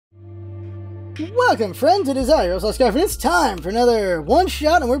Welcome, friends. It is I, LostScarf, and it's time for another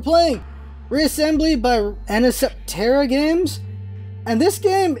one-shot, and we're playing Reassembly by Anisoptera Games. And this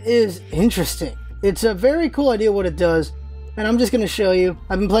game is interesting. It's a very cool idea what it does, and I'm just going to show you.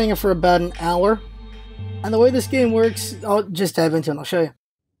 I've been playing it for about an hour, and the way this game works, I'll just dive into it and I'll show you.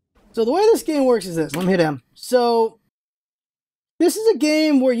 So the way this game works is this. Let me hit M. So this is a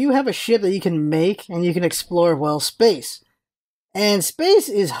game where you have a ship that you can make, and you can explore, well, space. And space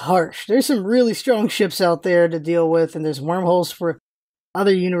is harsh. There's some really strong ships out there to deal with, and there's wormholes for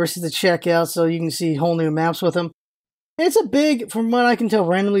other universes to check out, so you can see whole new maps with them. It's a big, from what I can tell,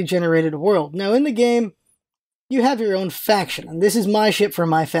 randomly generated world. Now, in the game, you have your own faction, and this is my ship for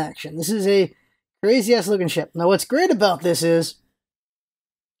my faction. This is a crazy-ass looking ship. Now, what's great about this is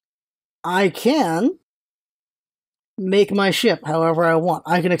I can make my ship however I want.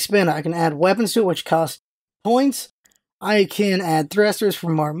 I can expand it. I can add weapons to it, which cost points. I can add thrusters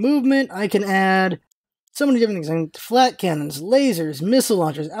for more movement. I can add so many different things. I can flat cannons, lasers, missile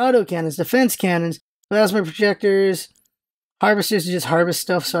launchers, auto cannons, defense cannons, plasma projectors, harvesters to just harvest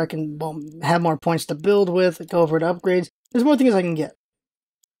stuff so I can have more points to build with, go over to upgrades. There's more things I can get.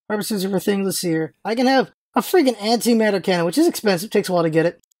 Harvesters are for things, let's see here. I can have a freaking antimatter cannon, which is expensive, takes a while to get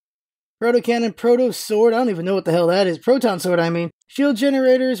it. Proto cannon, proto sword, I don't even know what the hell that is. Proton sword, I mean. Shield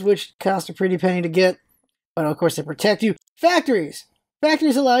generators, which cost a pretty penny to get. But of course they protect you. Factories!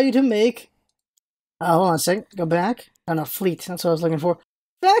 Factories allow you to make... hold on a second. Go back. Oh no, fleet. That's what I was looking for.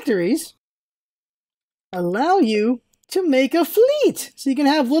 Factories allow you to make a fleet! So you can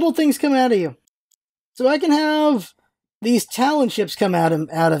have little things come out of you. So I can have these Talon ships come out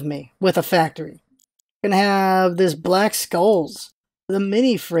of me with a factory. I can have this Black Skulls. The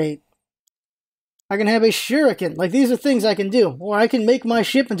mini freight. I can have a shuriken. Like, these are things I can do. Or I can make my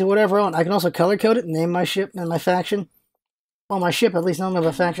ship into whatever I want. I can also color code it and name my ship and my faction. Well, my ship, at least, I don't have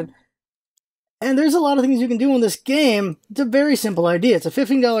a faction. And there's a lot of things you can do in this game. It's a very simple idea. It's a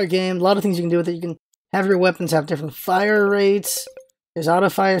 $15 game. A lot of things you can do with it. You can have your weapons have different fire rates. There's auto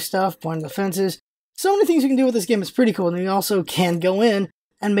fire stuff, point defenses. So many things you can do with this game. It's pretty cool. And you also can go in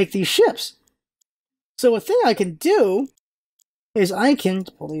and make these ships. So a thing I can do is I can,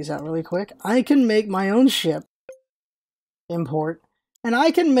 pull these out really quick, I can make my own ship, import, and I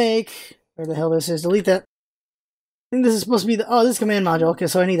can make, where the hell this is, delete that. I think this is supposed to be the, oh, this is command module, okay,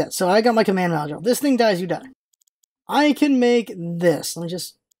 so I need that. So I got my command module. This thing dies, you die. I can make this. Let me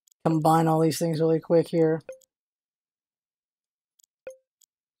just combine all these things really quick here.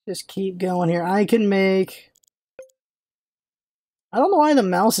 Just keep going here. I can make, I don't know why the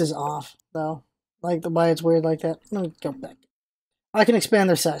mouse is off, though. Like, why it's weird like that. Let me go back. I can expand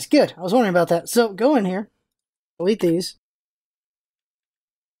their size. Good. I was wondering about that. So go in here. Delete these.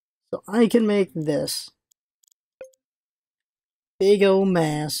 So I can make this. Big old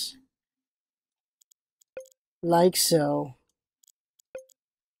mass. Like so.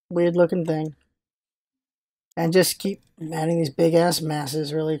 Weird looking thing. And just keep adding these big ass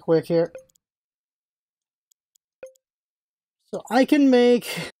masses really quick here. So I can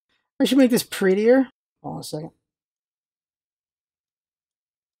make... I should make this prettier. Hold on a second.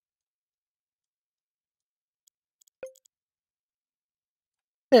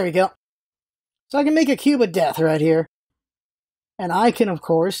 There we go. So I can make a cube of death right here. And I can, of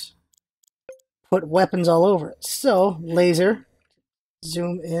course, put weapons all over it. So, laser.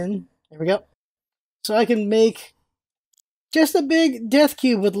 Zoom in. There we go. So I can make just a big death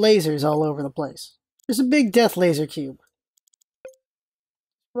cube with lasers all over the place. Just a big death laser cube.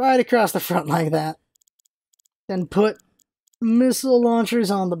 Right across the front like that. Then put missile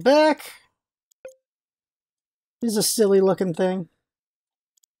launchers on the back. This is a silly looking thing.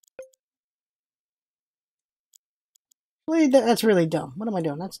 That's really dumb. What am I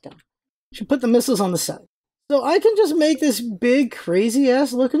doing? That's dumb. Should put the missiles on the side. So I can just make this big,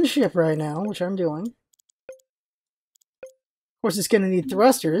 crazy-ass looking ship right now, which I'm doing. Of course, it's going to need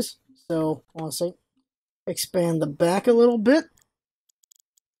thrusters. So, honestly, expand the back a little bit.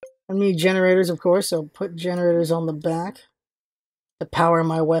 I need generators, of course, so put generators on the back to power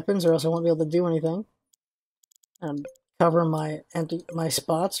my weapons, or else I won't be able to do anything. And cover my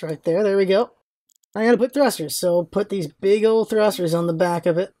spots right there. There we go. I gotta put thrusters, so put these big old thrusters on the back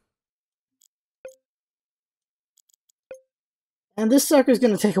of it. And this sucker's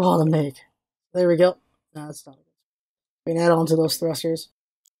gonna take a while to make. There we go. No, that's not good. We can add on to those thrusters.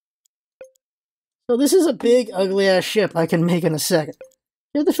 So this is a big, ugly-ass ship I can make in a second.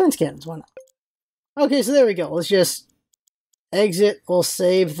 Here are defense cannons, why not? Okay, so there we go. Let's just exit. We'll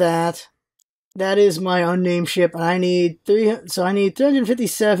save that. That is my unnamed ship, and I need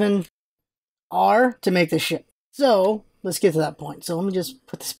 357... R to make this ship. So, let's get to that point. So let me just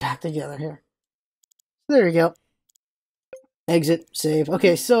put this back together here. There we go. Exit, save.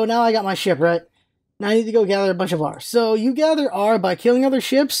 Okay, so now I got my ship, right? Now I need to go gather a bunch of R. So you gather R by killing other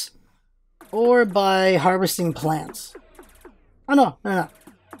ships or by harvesting plants. Oh, no.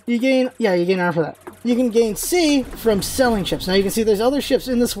 You gain R for that. You can gain C from selling ships. Now you can see there's other ships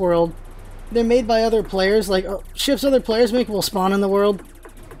in this world. They're made by other players. Like, ships other players make will spawn in the world.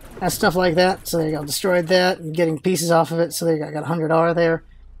 And stuff like that. So there you go. Destroyed that and getting pieces off of it. So there you go. I got 100 R there.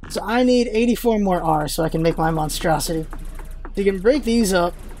 So I need 84 more R so I can make my monstrosity. You can break these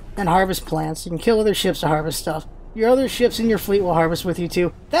up and harvest plants. You can kill other ships to harvest stuff. Your other ships in your fleet will harvest with you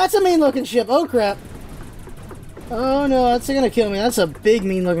too. That's a mean looking ship. Oh crap. Oh no, that's gonna kill me. That's a big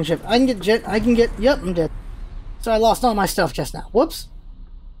mean looking ship. I can get yep, I'm dead. So I lost all my stuff just now. Whoops.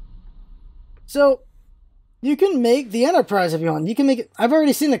 So you can make the Enterprise if you want. You can make it. I've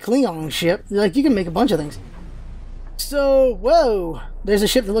already seen the Klingon ship. Like, you can make a bunch of things. So, whoa. There's a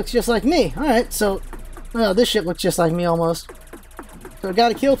ship that looks just like me. Alright, so this ship looks just like me almost. So I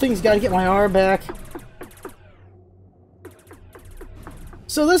gotta kill things, gotta get my R back.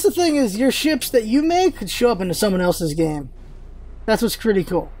 So this the thing is, your ships that you make could show up into someone else's game. That's what's pretty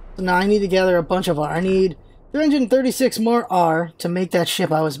cool. So now I need to gather a bunch of R. I need 336 more R to make that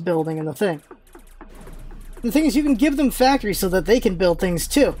ship I was building in the thing. The thing is, you can give them factories so that they can build things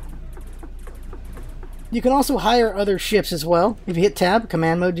too. You can also hire other ships as well. If you hit tab,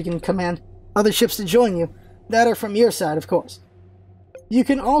 command mode, you can command other ships to join you. That are from your side, of course. You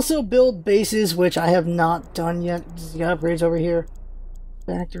can also build bases, which I have not done yet. You got upgrades over here.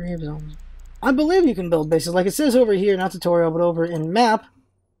 Factory zones. I believe you can build bases. Like it says over here, not tutorial, but over in map,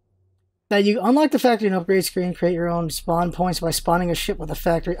 that you unlock the factory and upgrade screen, create your own spawn points by spawning a ship with a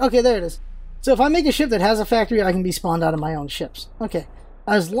factory. Okay, there it is. So if I make a ship that has a factory, I can be spawned out of my own ships. Okay.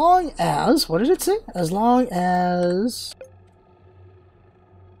 As long as... What did it say? As long as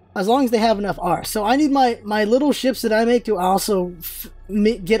they have enough R. So I need my little ships that I make to also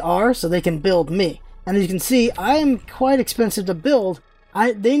get R so they can build me. And as you can see, I am quite expensive to build.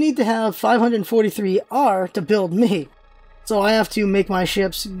 They need to have 543 R to build me. So I have to make my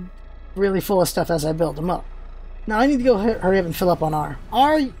ships really full of stuff as I build them up. Now I need to go hurry up and fill up on R.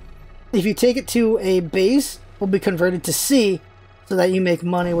 R, if you take it to a base, will be converted to C so that you make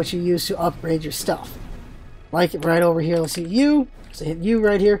money, which you use to upgrade your stuff. Like right over here, let's see U. So hit U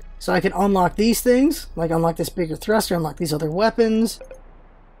right here. So I can unlock these things, like unlock this bigger thruster, unlock these other weapons.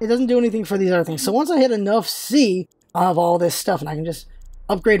 It doesn't do anything for these other things. So once I hit enough C, I'll have all this stuff, and I can just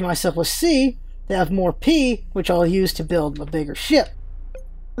upgrade myself with C to have more P, which I'll use to build a bigger ship.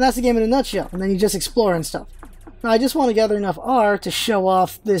 And that's the game in a nutshell. And then you just explore and stuff. Now I just want to gather enough R to show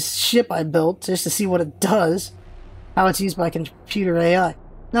off this ship I built, just to see what it does, how it's used by computer AI.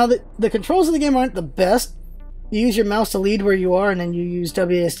 Now the controls of the game aren't the best. You use your mouse to lead where you are, and then you use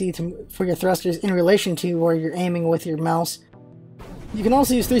WASD for your thrusters in relation to where you're aiming with your mouse. You can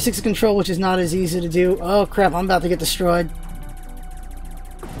also use 360 control, which is not as easy to do. Oh crap, I'm about to get destroyed.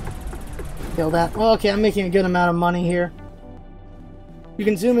 Kill that. Well, okay, I'm making a good amount of money here. You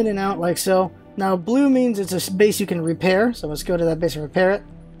can zoom in and out like so. Now blue means it's a base you can repair, so let's go to that base and repair it.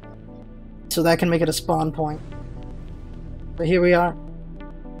 So that can make it a spawn point. But here we are.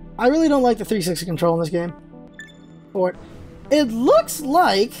 I really don't like the 360 control in this game. It looks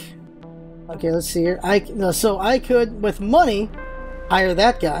like... Okay, let's see here. So I could, with money, hire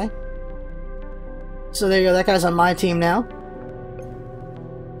that guy. So there you go, that guy's on my team now.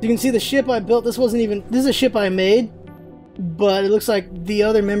 You can see the ship I built. This is a ship I made, but it looks like the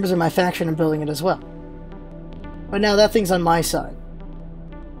other members of my faction are building it as well. But now that thing's on my side.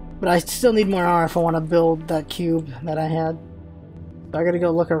 But I still need more R if I want to build that cube that I had. So I gotta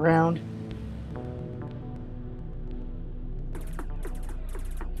go look around.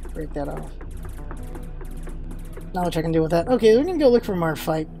 Break that off. Not much I can do with that. Okay, we're gonna go look for more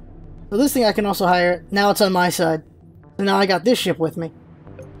fight. So this thing I can also hire. Now it's on my side. So now I got this ship with me.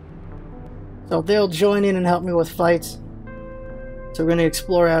 So they'll join in and help me with fights. So we're gonna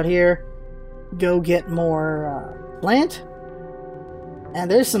explore out here. Go get more plant.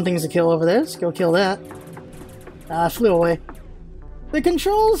 And there's some things to kill over there. Let's go kill that. I flew away. The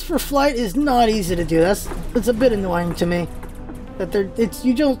controls for flight is not easy to do. It's a bit annoying to me. That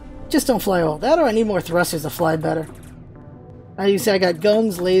you just don't fly well. That or I need more thrusters to fly better. Now you see I got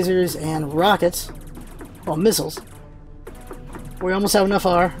guns, lasers, and rockets. Well, missiles. We almost have enough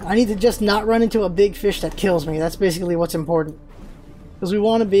R. I need to just not run into a big fish that kills me. That's basically what's important. Because we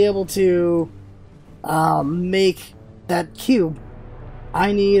want to be able to make that cube.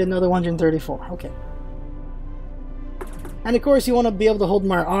 I need another 134. Okay. And of course, you want to be able to hold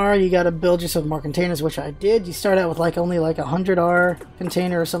more R, you got to build yourself more containers, which I did. You start out with only 100 R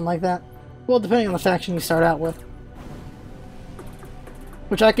container or something like that. Well, depending on the faction you start out with.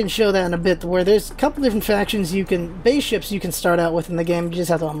 Which I can show that in a bit, where there's a couple different factions you can... base ships you can start out with in the game, you just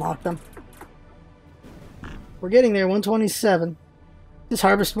have to unlock them. We're getting there, 127. Just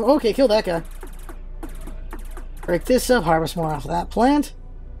harvest more... okay, kill that guy. Break this up, harvest more off of that plant.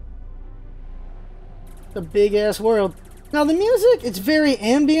 It's a big-ass world. Now, the music, it's very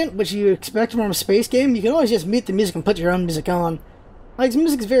ambient, which you expect from a space game. You can always just mute the music and put your own music on. Like, the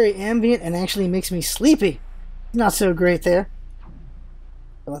music's very ambient and actually makes me sleepy. Not so great there.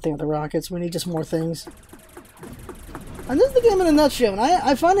 I think with the rockets, we need just more things. And this is the game in a nutshell, and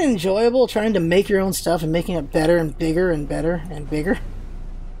I find it enjoyable trying to make your own stuff and making it better and bigger and better and bigger.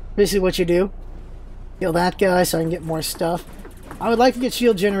 Basically what you do. Kill that guy so I can get more stuff. I would like to get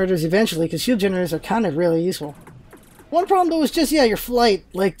shield generators eventually, because shield generators are kind of really useful. One problem though is just, yeah, your flight.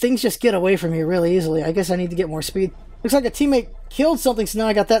 Like, things just get away from you really easily. I guess I need to get more speed. Looks like a teammate killed something, so now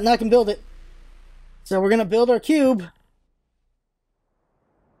I got that, now I can build it. So we're going to build our cube.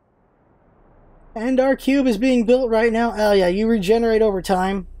 And our cube is being built right now. Oh yeah, you regenerate over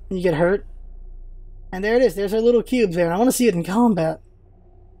time when you get hurt. And there it is, there's our little cube there. I want to see it in combat.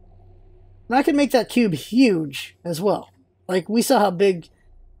 And I can make that cube huge as well. Like, we saw how big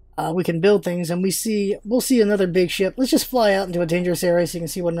we can build things, and we'll see another big ship. Let's just fly out into a dangerous area so you can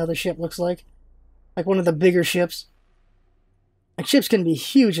see what another ship looks like. Like one of the bigger ships. Like, ships can be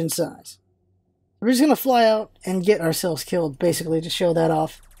huge in size. We're just going to fly out and get ourselves killed, basically, to show that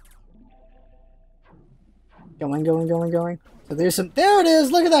off. Going. So there's some... there it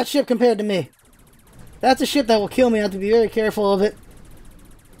is! Look at that ship compared to me. That's a ship that will kill me. I have to be very careful of it.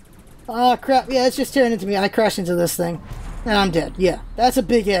 Oh, crap. Yeah, it's just tearing into me. I crashed into this thing. And I'm dead. Yeah, that's a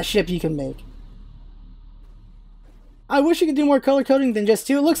big-ass ship you can make. I wish you could do more color coding than just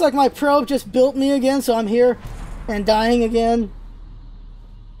two. It looks like my probe just built me again, so I'm here and dying again.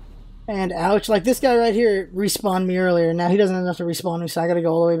 And ouch. Like, this guy right here respawned me earlier. Now he doesn't have enough to respawn me, so I gotta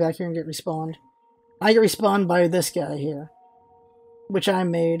go all the way back here and get respawned. I get respawned by this guy here, which I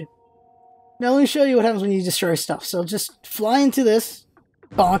made. Now let me show you what happens when you destroy stuff. So just fly into this.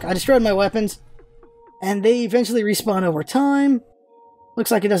 Bonk. I destroyed my weapons. And they eventually respawn over time. Looks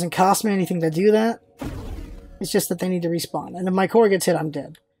like it doesn't cost me anything to do that. It's just that they need to respawn. And if my core gets hit, I'm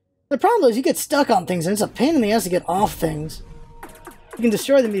dead. The problem is you get stuck on things, and it's a pain in the ass to get off things. You can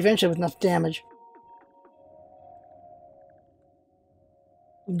destroy them eventually with enough damage.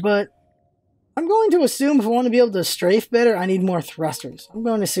 But I'm going to assume if I want to be able to strafe better, I need more thrusters. I'm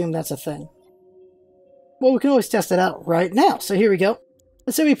going to assume that's a thing. Well, we can always test it out right now. So here we go.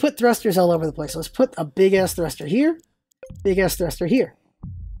 Let's say we put thrusters all over the place. Let's put a big-ass thruster here, big-ass thruster here.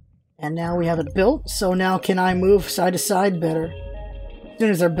 And now we have it built, so now can I move side to side better as soon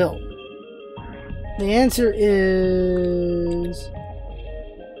as they're built? The answer is...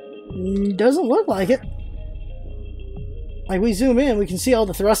 doesn't look like it. Like, we zoom in, we can see all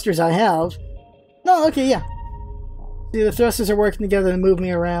the thrusters I have. No, okay, yeah. See, the thrusters are working together to move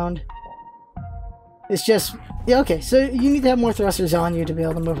me around. It's just... yeah, okay, so you need to have more thrusters on you to be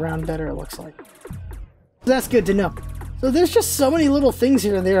able to move around better, it looks like. So that's good to know. So there's just so many little things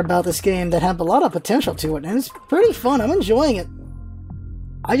here and there about this game that have a lot of potential to it, and it's pretty fun. I'm enjoying it.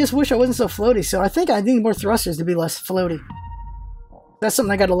 I just wish I wasn't so floaty, so I think I need more thrusters to be less floaty. That's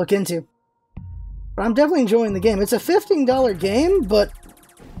something I gotta look into. But I'm definitely enjoying the game. It's a $15 game, but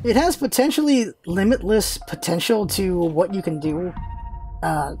it has potentially limitless potential to what you can do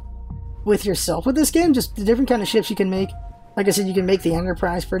with yourself with this game. Just the different kind of ships you can make. Like I said, you can make the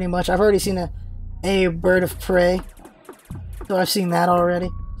Enterprise pretty much. I've already seen a bird of prey. So I've seen that already.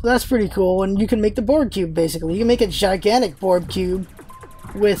 So that's pretty cool. And you can make the Borg cube, basically. You can make a gigantic Borg cube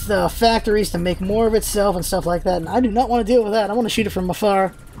with factories to make more of itself and stuff like that. And I do not want to deal with that. I want to shoot it from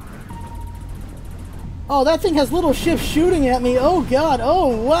afar. Oh, that thing has little ships shooting at me. Oh, God.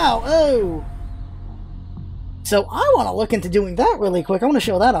 Oh, wow. Oh. So I want to look into doing that really quick. I want to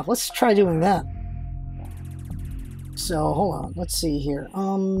show that off. Let's try doing that. So, hold on. Let's see here.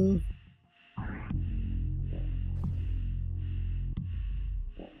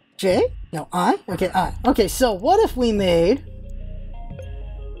 J? No, I? Okay, I. Okay, so what if we made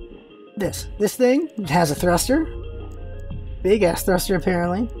this? This thing has a thruster. Big-ass thruster,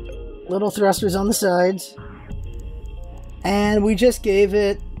 apparently. Little thrusters on the sides. And we just gave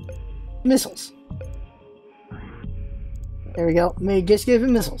it missiles. There we go. We just gave it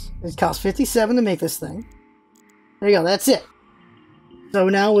missiles. It cost $57 to make this thing. There you go, that's it. So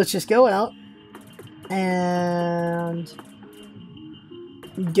now let's just go out and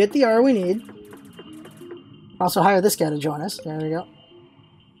get the R we need. Also hire this guy to join us. There we go.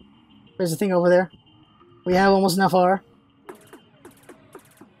 There's the thing over there. We have almost enough R.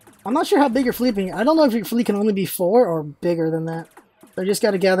 I'm not sure how big your fleet can be. I don't know if your fleet can only be 4 or bigger than that. So I just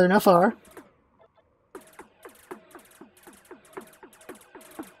got to gather enough R.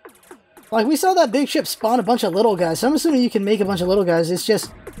 Like, we saw that big ship spawn a bunch of little guys, so I'm assuming you can make a bunch of little guys. It's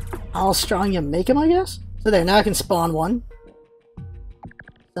just how strong you make them, I guess? So there, now I can spawn one.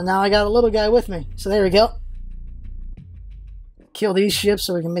 So now I got a little guy with me. So there we go. Kill these ships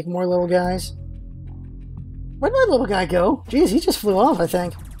so we can make more little guys. Where'd my little guy go? Jeez, he just flew off, I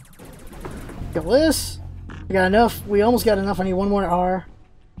think. Kill this. We got enough. We almost got enough. I need one more R.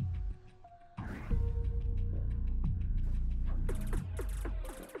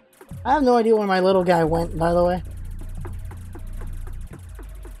 I have no idea where my little guy went, by the way.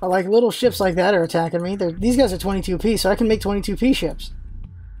 But like little ships like that are attacking me. These guys are 22p, so I can make 22p ships.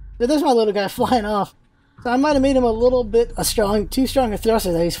 So there's my little guy flying off. So I might have made him a little bit too strong a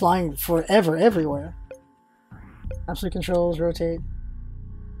thruster that he's flying forever, everywhere. Absolute controls, rotate.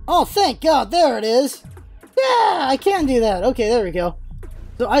 Oh, thank God, there it is! Yeah, I can do that. Okay, there we go.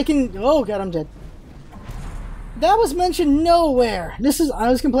 So I can... Oh, God, I'm dead. That was mentioned nowhere. I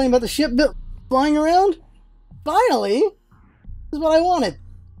was complaining about the ship flying around. Finally, this is what I wanted.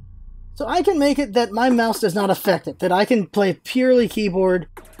 So I can make it that my mouse does not affect it. That I can play purely keyboard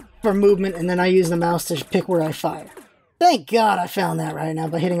for movement, and then I use the mouse to pick where I fire. Thank God I found that right now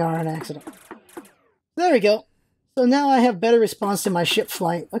by hitting R on accident. There we go. So now I have better response to my ship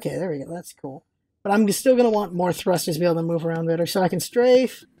flight. Okay, there we go. That's cool. But I'm still going to want more thrusters to be able to move around better. So I can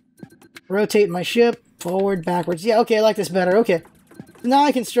strafe, rotate my ship, forward, backwards. Yeah, okay, I like this better. Okay. Now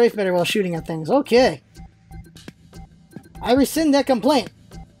I can strafe better while shooting at things. Okay. I rescind that complaint.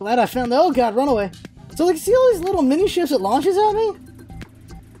 Glad I found that. Oh, God, run away. So, like, see all these little mini ships it launches at me?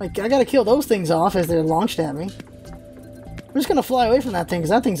 Like, I gotta kill those things off as they're launched at me. I'm just gonna fly away from that thing, because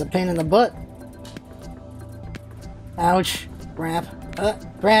that thing's a pain in the butt. Ouch. Crap.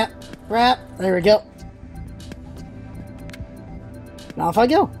 Crap. Crap. There we go. Now off I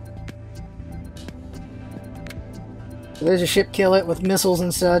go. So there's a ship, kill it with missiles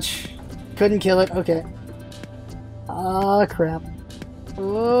and such. Couldn't kill it. Okay. Ah, crap.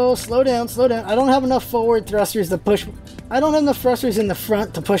 Oh, slow down, slow down. I don't have enough forward thrusters to push me. I don't have enough thrusters in the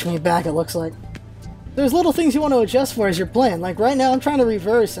front to push me back, it looks like. There's little things you want to adjust for as you're playing. Like right now, I'm trying to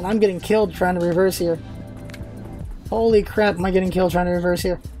reverse, and I'm getting killed trying to reverse here. Holy crap, am I getting killed trying to reverse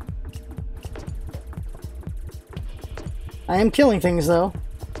here. I am killing things, though.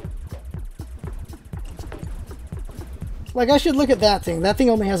 Like, I should look at that thing. That thing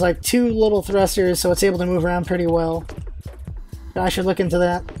only has, like, 2 little thrusters, so it's able to move around pretty well. I should look into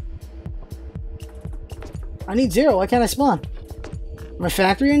that. I need 0. Why can't I spawn? My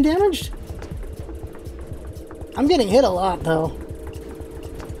factory undamaged? I'm getting hit a lot, though.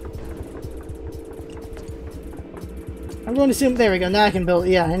 I'm going to assume... There we go. Now I can build...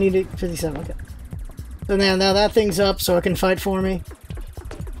 Yeah, I need 57. Okay. So now that thing's up, so it can fight for me.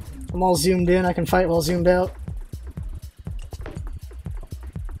 I'm all zoomed in. I can fight while zoomed out.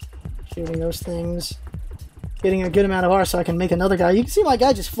 Shooting those things. Getting a good amount of R so I can make another guy. You can see my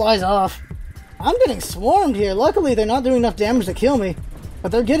guy just flies off. I'm getting swarmed here. Luckily, they're not doing enough damage to kill me.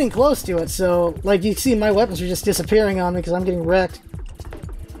 But they're getting close to it, so... Like, you see my weapons are just disappearing on me because I'm getting wrecked.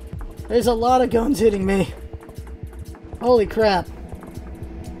 There's a lot of guns hitting me. Holy crap.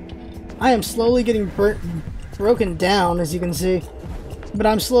 I am slowly getting broken down, as you can see. But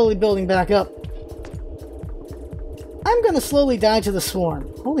I'm slowly building back up. I'm gonna slowly die to the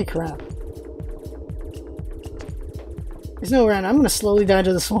swarm. Holy crap. There's no run. I'm gonna slowly die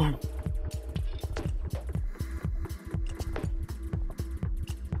to the swarm.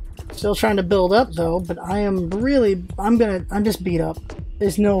 Still trying to build up, though, but I am really... I'm just beat up.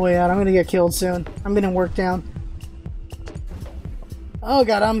 There's no way out. I'm gonna get killed soon. I'm getting worked down. Oh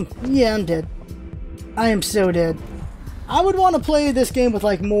god, I'm dead. I am so dead. I would want to play this game with,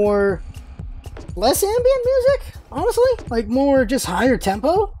 like, more... less ambient music, honestly. Like, more just higher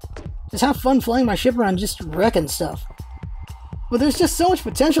tempo. Just have fun flying my ship around, just wrecking stuff. But there's just so much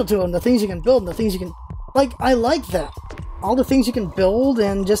potential to them, the things you can build and the things you can... Like, I like that. All the things you can build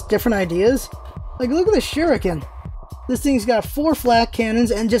and just different ideas. Like, look at this shuriken. This thing's got 4 flak cannons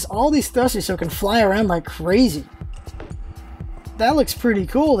and just all these thrusters so it can fly around like crazy. That looks pretty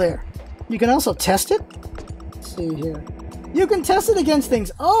cool there. You can also test it. Let's see here. You can test it against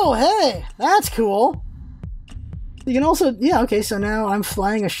things. Oh, hey! That's cool. You can also... Yeah, okay, so now I'm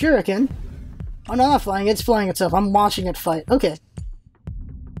flying a shuriken. Oh, no, not flying. It's flying itself. I'm watching it fight. Okay.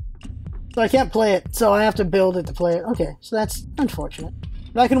 So I can't play it, so I have to build it to play it. Okay, so that's unfortunate.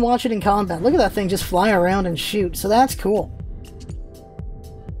 But I can watch it in combat. Look at that thing just fly around and shoot. So that's cool.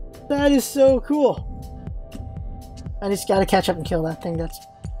 That is so cool. I just gotta catch up and kill that thing.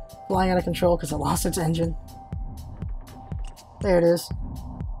 flying out of control because it lost its engine. There it is.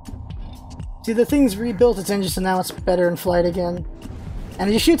 See, the thing's rebuilt its engine, so now it's better in flight again. And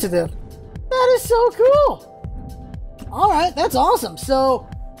it just shoots at them. That is so cool! Alright, that's awesome. So,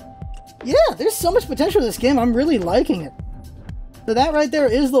 yeah, there's so much potential in this game. I'm really liking it. So that right there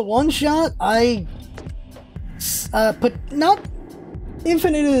is the one-shot. But not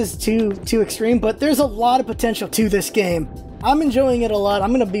infinite is too extreme, but there's a lot of potential to this game. I'm enjoying it a lot.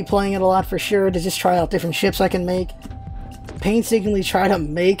 I'm going to be playing it a lot for sure to just try out different ships I can make. Painstakingly try to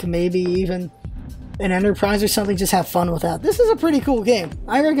make maybe even an Enterprise or something, just have fun with that. This is a pretty cool game.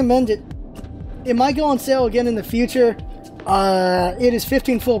 I recommend it. It might go on sale again in the future. It is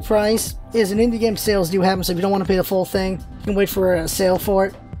 $15 full price. It is an indie game. Sales do happen, so if you don't want to pay the full thing, you can wait for a sale for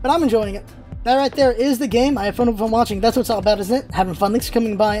it. But I'm enjoying it. That right there is the game. I have fun watching. That's what it's all about, isn't it? Having fun. Thanks for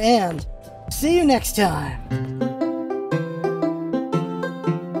coming by, and see you next time.